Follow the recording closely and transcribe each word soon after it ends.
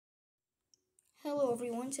Hello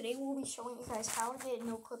everyone, today we'll be showing you guys how to get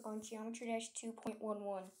noclip on Geometry Dash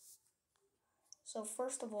 2.11. So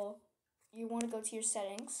first of all, you want to go to your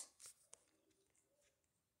settings.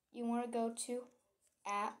 You want to go to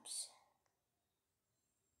apps.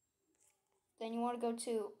 Then you want to go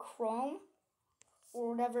to Chrome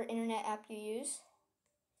or whatever internet app you use.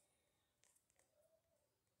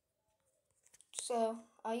 So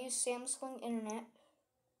I use Samsung internet.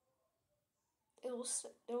 There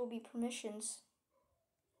will be permissions.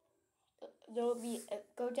 There will be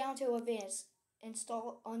go down to advanced,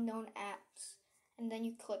 install unknown apps, and then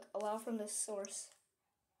you click allow from the source.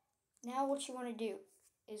 Now what you want to do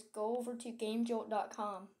is go over to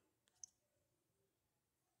GameJolt.com.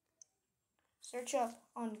 Search up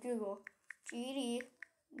on Google GD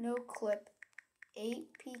noclip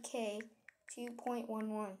APK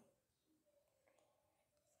 2.11.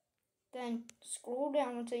 Then scroll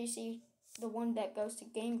down until you see the one that goes to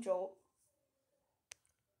GameJolt.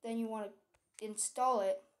 Then you want to install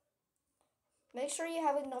it. Make sure you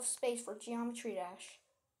have enough space for Geometry Dash,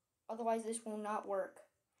 otherwise this will not work.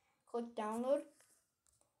 Click download,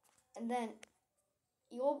 and then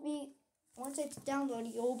once it's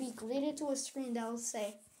downloaded, you'll be greeted to a screen that will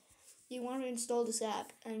say you want to install this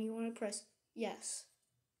app, and you want to press yes.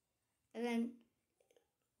 And then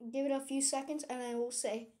give it a few seconds, and then it will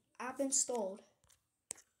say app installed.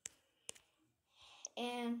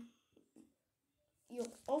 And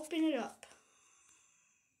you'll open it up.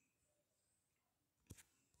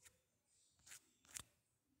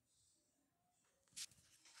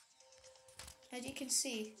 As you can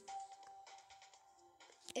see,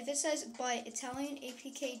 if it says by Italian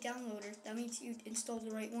APK downloader, that means you installed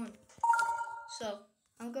the right one. So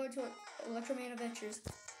I'm going to Electroman Adventures.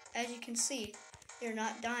 As you can see, you're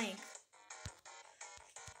not dying.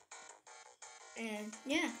 And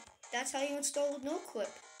yeah, that's how you install noclip.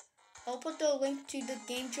 I'll put the link to the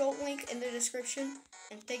GameJolt link in the description.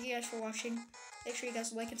 And thank you guys for watching. Make sure you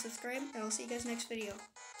guys like and subscribe, and I'll see you guys next video.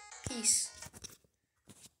 Peace.